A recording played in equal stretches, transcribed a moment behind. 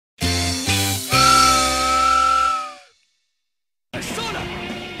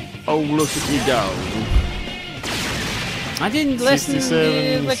Oh, look at you go. I didn't lessen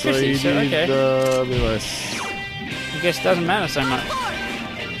the electricity, so okay. Less. I guess it doesn't matter so much.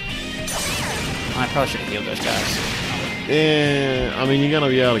 I probably should have healed those guys. Yeah, I mean, you're going to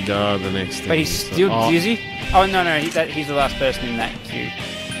be able to guard the next thing. But he's still dizzy? Oh, no, he's the last person in that queue.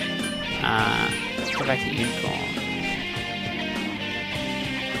 Let's go back to Unicorn.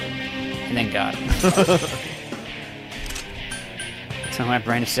 And then guard. Took my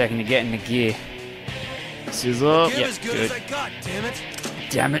brain a second to get into gear. Scissor up. Yep, good. Damn it.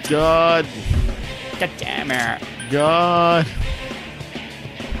 Damn it. God. God damn it. God.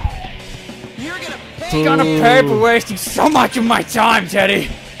 You're gonna pay. You're gonna pay for wasting so much of my time, Teddy.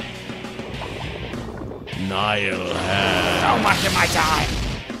 Niall So much of my time.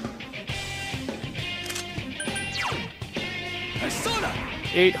 Persona.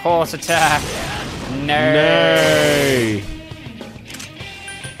 Eat horse attack. No. Nay.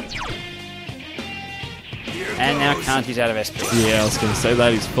 And now Kanji's out of SP. Yeah, I was going to say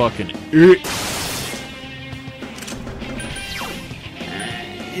that is fucking it.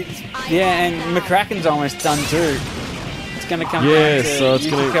 Yeah, and McCracken's almost done too. It's gonna come down Yeah, to so it's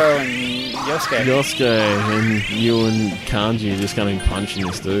Yukiko and Yosuke. Yosuke and you and Kanji are just going to be punching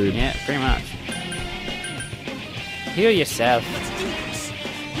this dude. Yeah, pretty much. Heal yourself.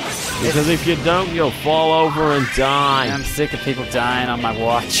 Because if you don't, you'll fall over and die. I'm sick of people dying on my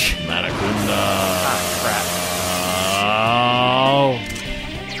watch. Matagunda. Ah, crap.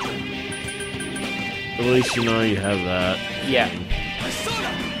 Oh. At least you know you have that. Yeah.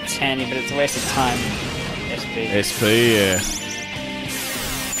 It's handy, but it's a waste of time. SP. SP, yeah.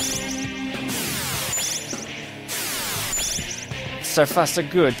 So far, so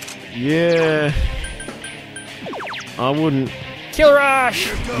good. Yeah. I wouldn't. Kill Rush!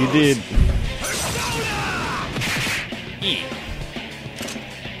 You did.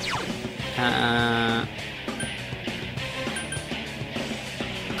 Yeah.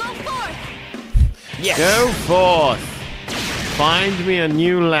 Go forth. Yes. Go forth. Find me a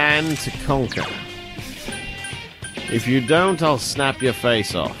new land to conquer. If you don't, I'll snap your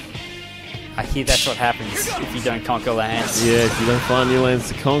face off. I hear that's what happens if you don't conquer lands. Yeah, if you don't find new lands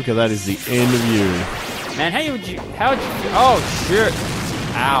to conquer, that is the end of you. Man, how would you feel? Oh, shit.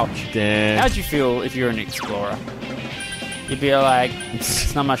 Ouch. Damn. How'd you feel if you're an explorer? You'd be like,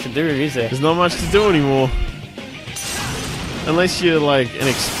 there's not much to do, is there? There's not much to do anymore. Unless you're like an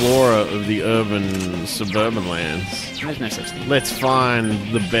explorer of the urban, suburban lands. There's no such thing. Let's find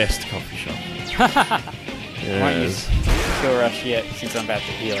the best coffee shop. Won't use Yes. Kill Rush yet, since I'm about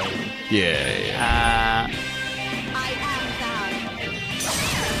to heal him. Yeah. I am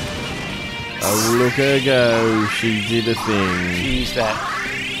Oh, look her go. She did a thing. Jeez, that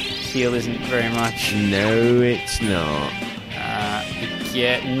heal isn't very much. No, it's not.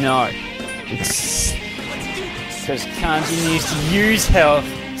 Yeah, no. Because Kanji needs to use health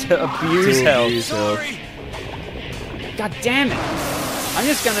to abuse health. God damn it. I'm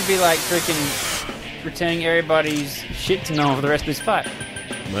just gonna be like freaking returning everybody's shit to normal for the rest of this fight.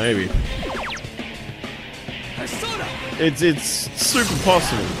 Maybe. It's super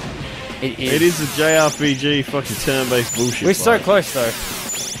possible. It is. It is a JRPG fucking turn-based bullshit. We're so fight. close though.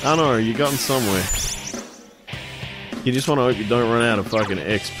 I know, you gotten somewhere. You just want to hope you don't run out of fucking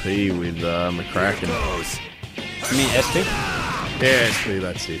XP with McCracken. You mean SP? Yeah, XP,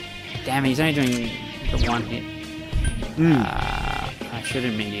 that's it. Damn it, he's only doing the one hit. Mm. I should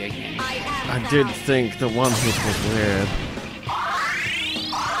have made it again. I did think the one hit was weird.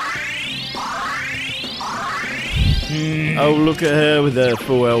 Oh, look at her with her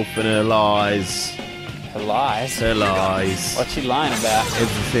full elf and her lies. Her lies? Her lies. What's she lying about?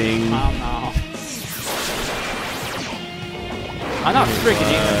 Everything. Oh no. I'm not freaking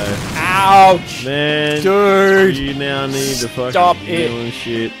you. Ouch! Man, Dude! you now need to fucking Stop heal it. and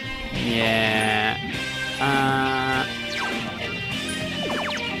shit. Yeah.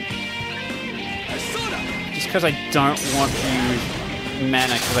 Just because I don't want to use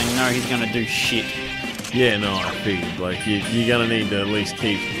mana because I know he's going to do shit. Yeah, no, I figured. Like, you're gonna need to at least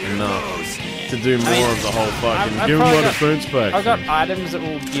keep enough to do more of the whole fucking. I've Give him probably one got- defense back. I've got items that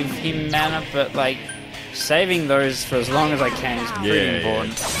will give him mana, but like saving those for as long as I can is pretty Yeah,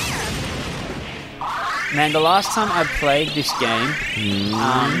 important. Man, the last time I played this game,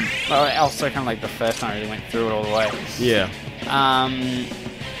 well, also kind of like the first time I really went through it all the way. Yeah.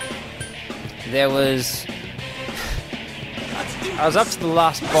 There was, I was up to the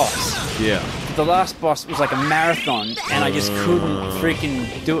last boss. Yeah. The last boss was like a marathon, and I just couldn't freaking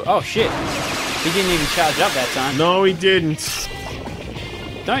do it. Oh shit! He didn't even charge up that time. No, he didn't.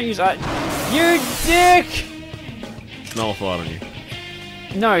 Don't use you dick! Nullified on you.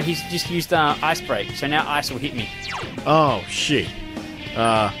 No, he's just used Ice Break, so now Ice will hit me. Oh, shit.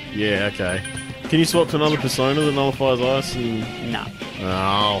 Yeah, okay. Can you swap to another persona that nullifies ice and... No.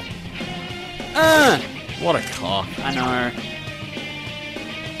 Oh. What a cock. I know.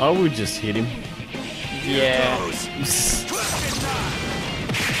 I would just hit him. Yeah.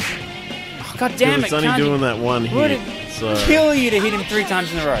 Oh, God damn it, it's only can't doing you... that one Would hit. it So kill you to hit him 3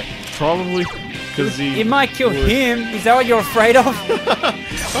 times in a row? probably because he... It might kill would. him. Is that what you're afraid of? I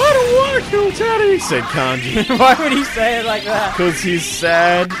don't want to kill Teddy, said Kanji. Why would he say it like that? Because he's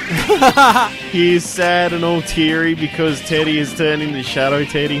sad. He's sad and all teary because Teddy is turning to Shadow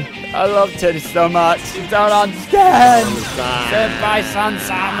Teddy. I love Teddy so much. You don't understand. Senpai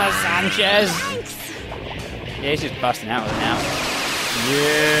Sansama Sanchez. Yeah, he's just busting out with it now.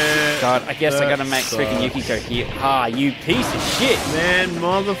 Yeah. God, I guess I gotta make sucks. freaking Yukiko here. Ah, you piece of shit. Man,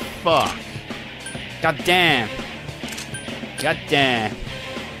 motherfuck. God damn. God damn.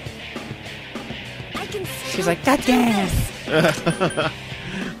 I can She's like, God damn.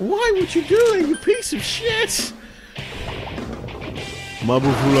 Why would you do it, you piece of shit?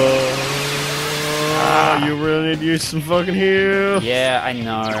 Mabufula. You really need to use some fucking heal. Yeah, I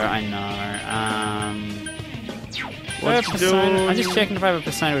know. What you persona? doing? I'm just checking if I have a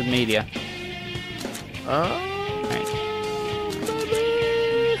persona with media. Right.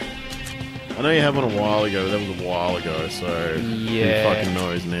 I know you had one a while ago, but that was a while ago, so Yeah. who fucking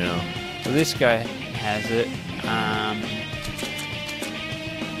knows now? Well, this guy has it.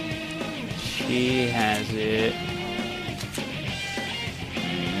 She has it.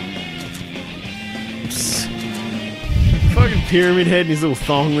 Fucking pyramid head and his little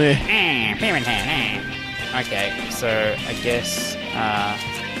thong there. Okay, so I guess,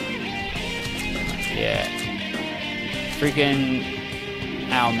 yeah. Freaking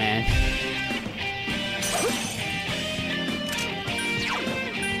Owlman.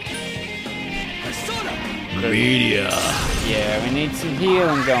 Media. Yeah, we need some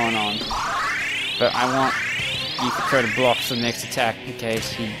healing going on. But I want Yukiko to block for the next attack in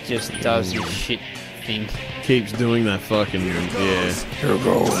case he just does his shit thing. Keeps doing that fucking, yeah. Here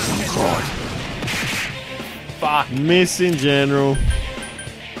goes, God. Fuck. Miss in general.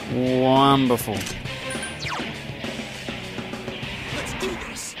 Wonderful. Let's do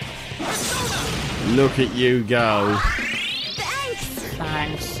this. Look at you go. Thanks.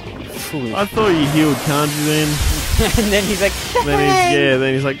 Thanks. Foolish. I thought you healed Kanji then. And then he's like,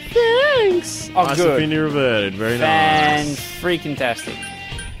 Then he's like, thanks. Oh, Ice good. Affinity reverted. Very fan nice. freaking tastic.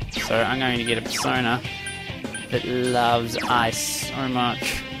 So I'm going to get a persona that loves ice so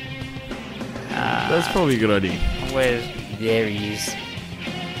much. That's probably a good idea. Where's there he is.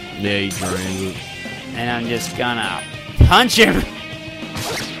 Yeah, he drains it. And I'm just gonna punch him.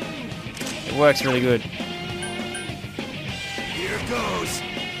 It works really good. Here goes.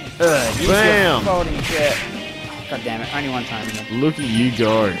 Use Bam. your folding jet. Oh, God damn it! Only one time. Look at you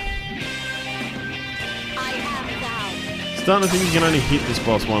go. I am thou. Starting to think you can only hit this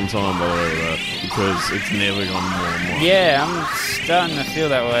boss one time by the way of that. Because it's never gone more and more. Yeah, I'm starting to feel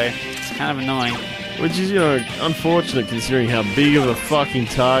that way. It's kind of annoying. Which is, you know, unfortunate considering how big of a fucking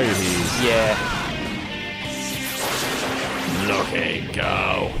target he is. Yeah. Look at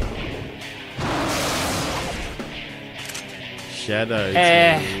go. Shadow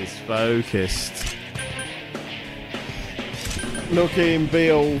is focused. Look at him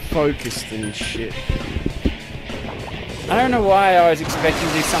be all focused and shit. I don't know why I was expecting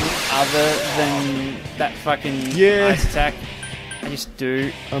to do something other than that fucking ice attack. I just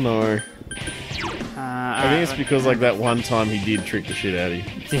do. I know. I think it's because like that one time he did trick the shit out of you.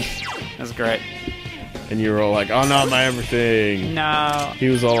 That's great. And you were all like, oh no, my everything. No. He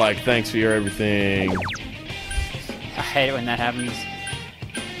was all like, thanks for your everything. I hate it when that happens.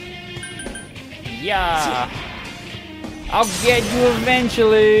 Yeah. I'll get you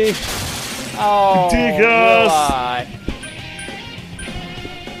eventually. Oh, Dig will us. I?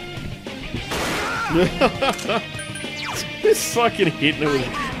 This fucking hitting it was...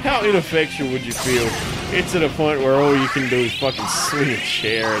 How ineffectual would you feel? It's at a point where all you can do is fucking swing a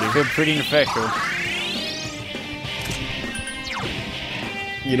chair at him. Feel pretty ineffectual.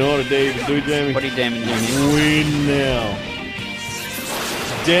 You know what I dare you to do, Jamie? What are you damn doing? Win now.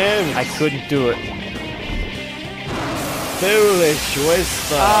 Damn it. I couldn't do it. Foolish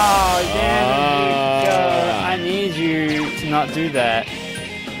Wester. Oh, damn it. Ah. I need you to not do that.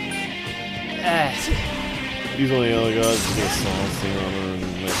 He's one of the other guys who gets silence thing on her and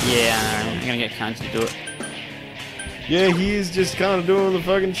Yeah, I'm gonna get Kanji to do it. yeah, he is just kind of doing the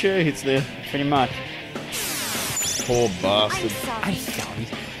fucking chair hits now. Pretty much. Poor bastard. I'm sorry.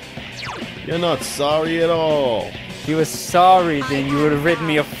 You're not sorry at all. you were sorry, then you would have written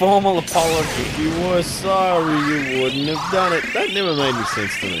me a formal apology. If you were sorry, you wouldn't have done it. That never made any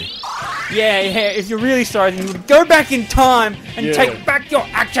sense to me. Yeah, if you're really sorry, then you would go back in time and take back your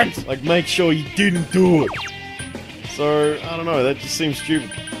actions. Like, make sure you didn't do it. So, I don't know, that just seems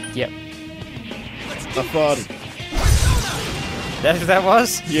stupid. Yep. I farted. That's what that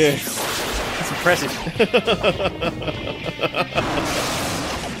was? Yeah. That's impressive.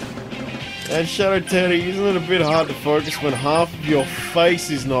 And Shadow Teddy, isn't it a bit hard to focus when half of your face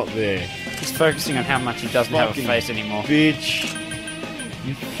is not there? He's focusing on how much he doesn't have a face anymore. Bitch.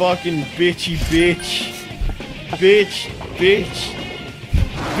 You fucking bitchy bitch. Bitch. Bitch.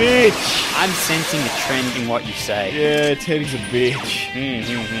 Bitch. I'm sensing a trend in what you say. Yeah, Teddy's a bitch.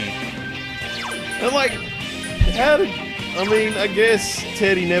 And like, how did... I mean, I guess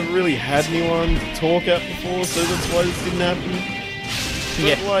Teddy never really had anyone to talk at before, so that's why this didn't happen.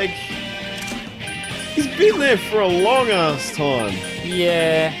 But like, he's been there for a long ass time.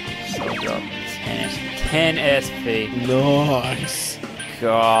 Yeah. So got 10 SP. Nice.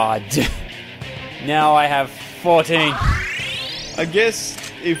 God. Now I have 14. I guess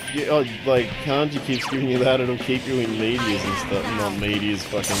if you, like, Kanji keeps giving you that, it'll keep you in medias and stuff. Not medias,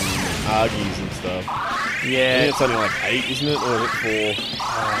 fucking argies and stuff. Yeah. I think it's only like 8, isn't it? Or is it 4?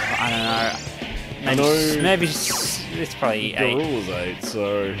 I don't know. Maybe it's probably 8. The rule is 8,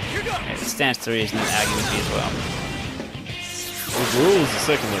 so... It stands to reason that Aggie as well. The rule is the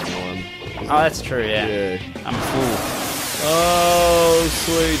second level one. Oh, that's true, yeah. I'm a fool. Oh,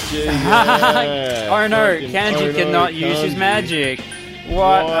 sweet Jesus. Oh no, Kanji cannot use his magic.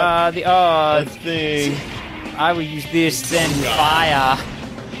 What are the odds? I think... I will use this, then fire.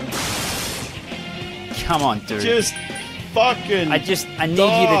 Come on, dude. Just fucking I need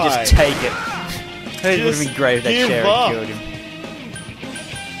you to just take it. It would have been great if that chair had killed him.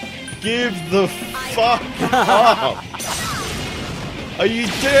 Give the fuck up. Are you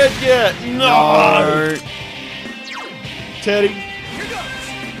dead yet? No. Teddy,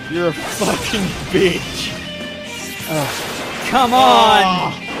 you're a fucking bitch. Come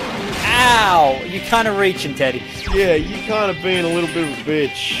on! Ow! You're kind of reaching, Teddy. Yeah, you kind of being a little bit of a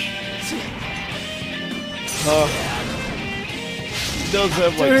bitch. He does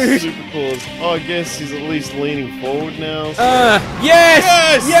have like super claws. Oh, I guess he's at least leaning forward now. So. Yes!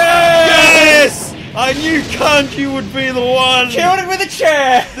 Yes! Yes! I knew Kanji would be the one. Killed it with a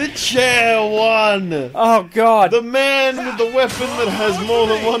chair. The chair won. Oh God! The man with the weapon that has more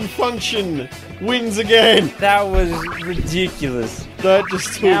than one function wins again. That was ridiculous. That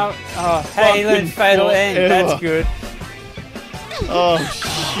just took Now, hey, learn fatal end. That's good. Oh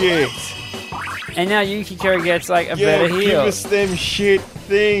shit! And now Yukikyo gets like a better heal. Give us them shit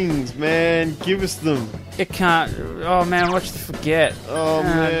things, man. Give us them. It can't. Oh man, what should I forget? Oh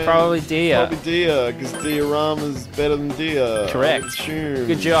man, probably Dia. Probably Dia, because Diorama's better than Dia. Correct.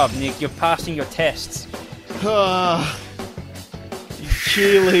 Good job, Nick. You're passing your tests.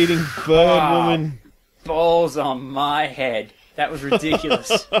 Cheerleading bird woman. Balls on my head. That was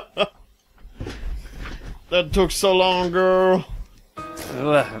ridiculous. That took so long, girl.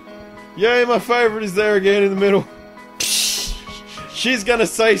 Ugh. Yay, my favorite is there again in the middle. She's gonna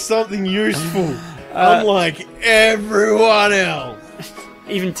say something useful, unlike everyone else.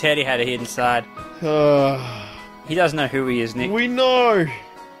 Even Teddy had a hidden side. He doesn't know who he is, Nick. We know.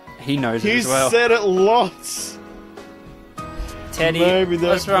 He knows it as well. He's said it lots. Teddy,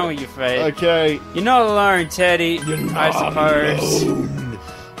 what's wrong with your face? Okay. You're not alone, Teddy. I suppose. Alone.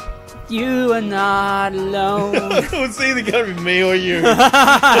 You are not alone. It was either going to be me or you. And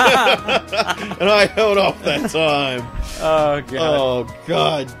I held off that time. Oh, God. Oh,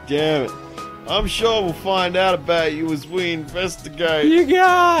 God damn it. I'm sure we'll find out about you as we investigate. You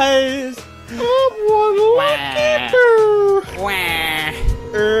guys. I'm one lucky bird.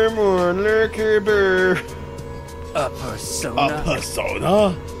 I'm one lucky bird. A persona. A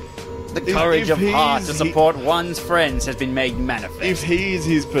persona? The courage of heart to support one's friends has been made manifest. If he's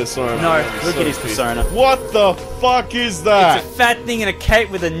his persona. No, look at his persona. What the fuck is that? It's a fat thing in a cape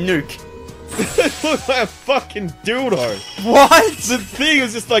with a nuke. It looks like a fucking dildo. What? The thing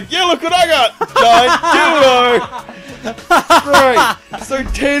was just like, yeah, look what I got! Giant dildo! Great. So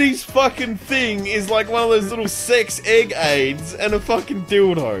Teddy's fucking thing is like one of those little sex egg aids and a fucking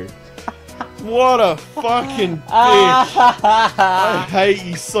dildo. What a fucking bitch. I hate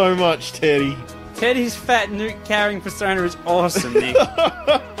you so much, Teddy. Teddy's fat nuke carrying persona is awesome, Nick.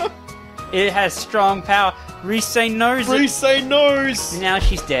 It has strong power. Rise knows it. Rise knows. Now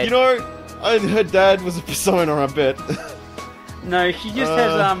she's dead. You know, her dad was a persona, I bet. No, she just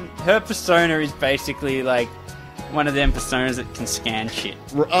has, her persona is basically like one of them personas that can scan shit.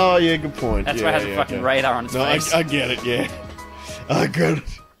 Oh, yeah, good point. That's yeah, why it has a fucking radar on its face. I get it, yeah. I get it.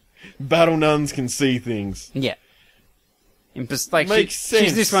 Battle nuns can see things. Yeah. Like Makes sense.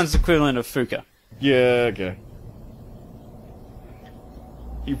 She's this one's equivalent of Fuka. Yeah, okay.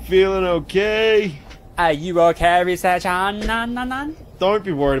 You feeling okay? Are you okay, Risa-chan? Don't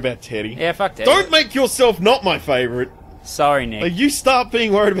be worried about Teddy. Yeah, fuck that. Don't make yourself not my favourite. Sorry, Nick. Like, you start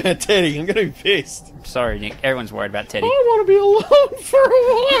being worried about Teddy, I'm gonna be pissed. Sorry, Nick. Everyone's worried about Teddy. I want to be alone for a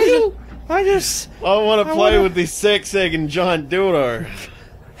while. I want to play with this sex egg and giant dildo.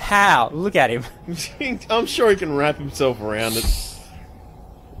 How? Look at him. I'm sure he can wrap himself around it.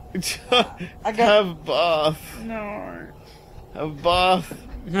 Have a bath. No. Have a bath.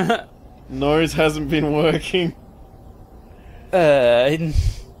 Nose hasn't been working. Now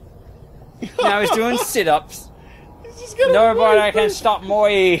he's doing sit-ups. He's just gonna Nobody can stop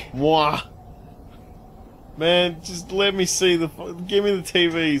Moi. Mwah. Man, just let me see the. Give me the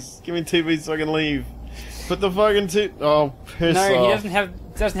TVs. Give me TVs so I can leave. Put the fucking oh, piss off. No, he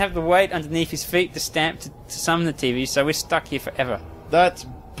doesn't have the weight underneath his feet to stamp to summon the TV, so we're stuck here forever. That's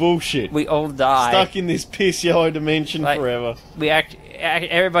bullshit. We all die. Stuck in this piss yellow dimension forever.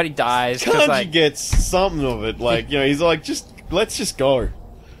 Everybody dies. Kanji gets something of it. Like, you know, he's like, let's just go.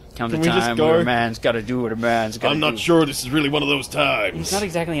 Comes Can a we just time go? where a man's got to do what a man's got to do. I'm not sure this is really one of those times. He's not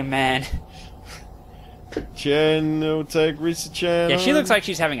exactly a man. Chen will take Risa-chan. Yeah, she looks like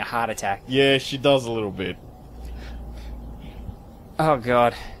she's having a heart attack. Yeah, she does a little bit. Oh,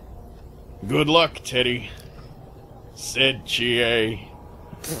 God. Good luck, Teddy. Said Chie.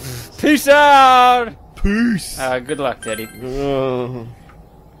 Peace out! Peace. Good luck, Teddy.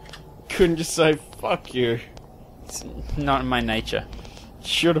 Couldn't just say fuck you. It's not in my nature.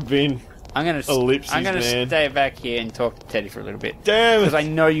 Should have been. I'm gonna man. stay back here and talk to Teddy for a little bit. Damn it! Because I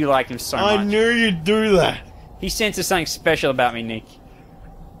know you like him so much. I knew you'd do that. He senses something special about me, Nick.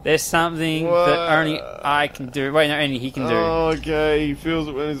 There's something that only I can do. Wait, no, only he can do. Oh, okay. He feels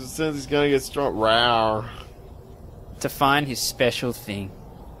it when his sense he's gonna get strong. Rawr. To find his special thing.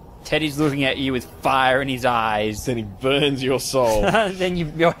 Teddy's looking at you with fire in his eyes. Then he burns your soul. Then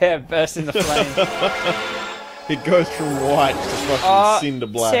your hair bursts into flame. It goes from white to fucking cinder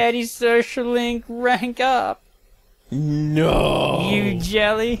black. Teddy's social link rank up. No. You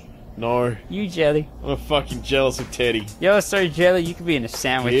jelly. No. You jelly. I'm fucking jealous of Teddy. You're so jelly you could be in a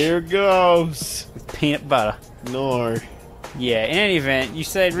sandwich. Here goes. With peanut butter. No. Yeah, in any event, you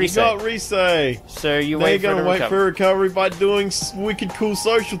said You Rise. got Rise. So you They're wait for gonna the wait recovery. for recovery by doing wicked cool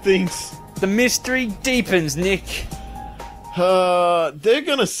social things. The mystery deepens, Nick. They're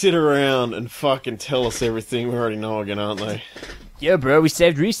gonna sit around and fucking tell us everything we already know again, aren't they? Yeah, bro, we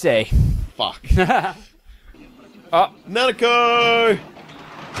saved Rise. Fuck. Oh. Nanako!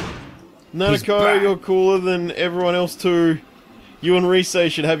 Nanako, you're cooler than everyone else too. You and Rise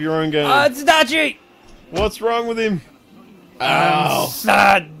should have your own game. It's Dachi! What's wrong with him? I'm Ow!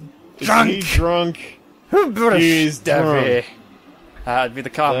 sad. Drunk. Is he drunk? Who brought He a is drunk. It'd be the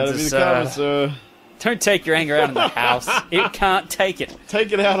carpenter, That'd be the cover, sir. Don't take your anger out in the house. It can't take it.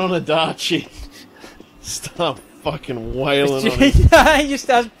 Take it out on a Dachi. Stop fucking wailing on him. He just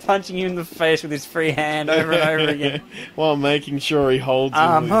starts punching you in the face with his free hand over and over again. While making sure he holds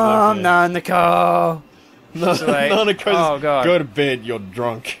him. with his home, left no, Nicole. hand. like, Nanako's, oh, God. go to bed, you're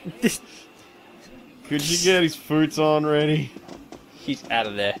drunk. Could you get his boots on ready? He's out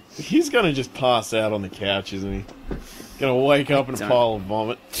of there. He's gonna just pass out on the couch, isn't he? Gonna wake up in a pile of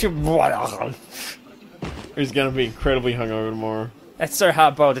vomit. He's gonna be incredibly hungover tomorrow. That's so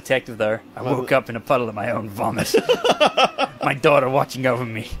hard-boiled detective, though. I woke up in a puddle of my own vomit. My daughter watching over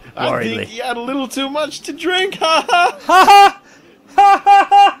me, I worriedly. think he had a little too much to drink. Ha ha! Ha ha! Ha ha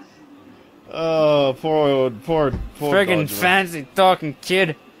ha! Oh, poor Friggin' Dodger. fancy talking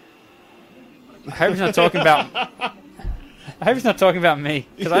kid. I hope he's not talking about. I hope he's not talking about me,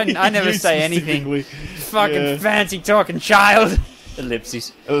 because I never You say anything. specifically. Fucking Yeah. fancy talking child.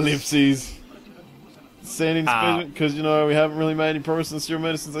 Ellipses. Ellipses. Sending because you know we haven't really made any progress in serum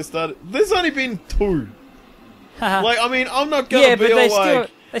medicine since I started. There's only been 2. Like, I mean, I'm not gonna Yeah, be but all they like,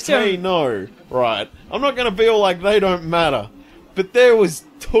 still hey, no, right? I'm not gonna be all like they don't matter. But there was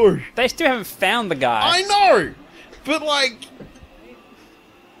 2. They still haven't found the guy. I know, but like,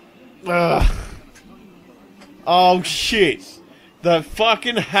 oh shit, the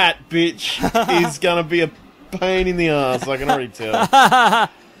fucking hat bitch is gonna be a pain in the ass. I can already tell.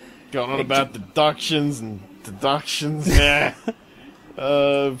 Going on about deductions and deductions. Yeah.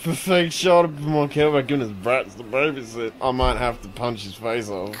 Perfect shot of my care about giving his brats the babysit. I might have to punch his face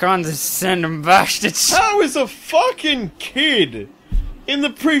off. Condescending bastards. I was a fucking kid in the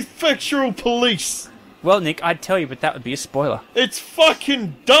prefectural police. Well, Nick, I'd tell you, but that would be a spoiler. It's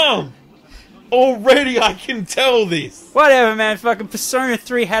fucking dumb! Already I can tell this! Whatever, man. Fucking Persona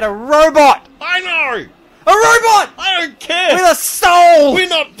 3 had a robot! I know! A robot! I don't care! With a soul! We're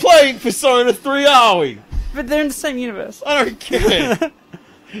not playing Persona 3, are we? But they're in the same universe. I don't care!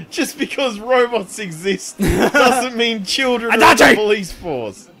 Just because robots exist doesn't mean children are the police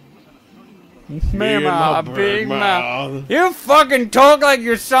force. My big mouth. You fucking talk like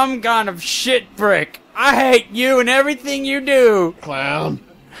you're some kind of shit brick. I hate you and everything you do. Clown.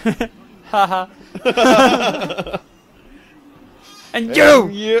 Haha. And you!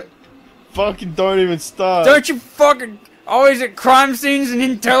 Yeah. Fucking don't even start. Don't you fucking always at crime scenes and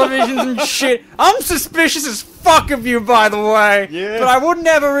in televisions and shit. I'm suspicious as fuck of you, by the way. Yeah. But I would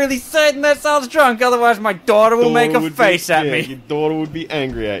never really say it unless I was drunk, otherwise my daughter will make a face at me. Your daughter would be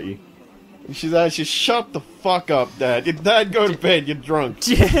angry at you. And she's actually, shut the fuck up, Dad. Your dad, go to bed, you're drunk.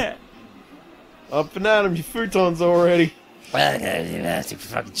 Yeah. Up and at him, your futon's already. Well, that's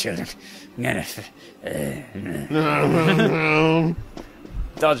fucking children.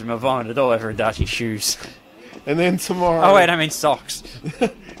 Dodgema vomited all over Adachi's shoes. And then tomorrow... Oh wait, I mean socks.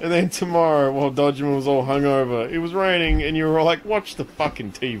 And then tomorrow, while Dodgema was all hungover, it was raining, and you were all like, watch the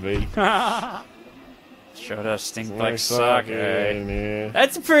fucking TV. Sure does stink like sake. Yeah.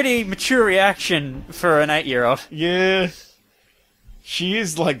 That's a pretty mature reaction for an 8-year-old. Yeah. She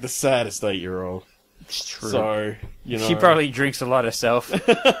is like the saddest 8-year-old. It's true. So, you know. She probably drinks a lot herself.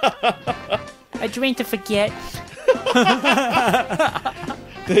 I drink to forget.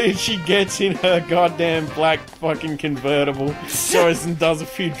 Then she gets in her goddamn black fucking convertible, goes and does a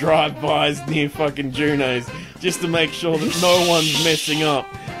few drive-bys near fucking June's, just to make sure that no one's messing up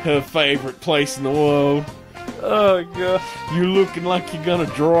her favourite place in the world. Oh god. You looking like you're gonna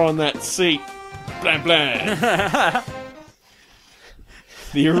draw on that seat. Blam blam.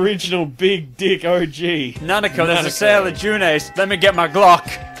 The original big dick OG. Nanako, there's a sale at June's. Let me get my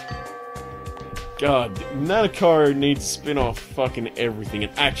Glock. God, Nanako needs spin-off fucking everything. An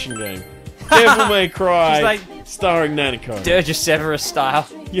action game. Devil May Cry, Like, starring Nanako. Dirge of Severus style.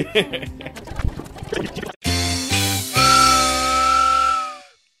 Yeah.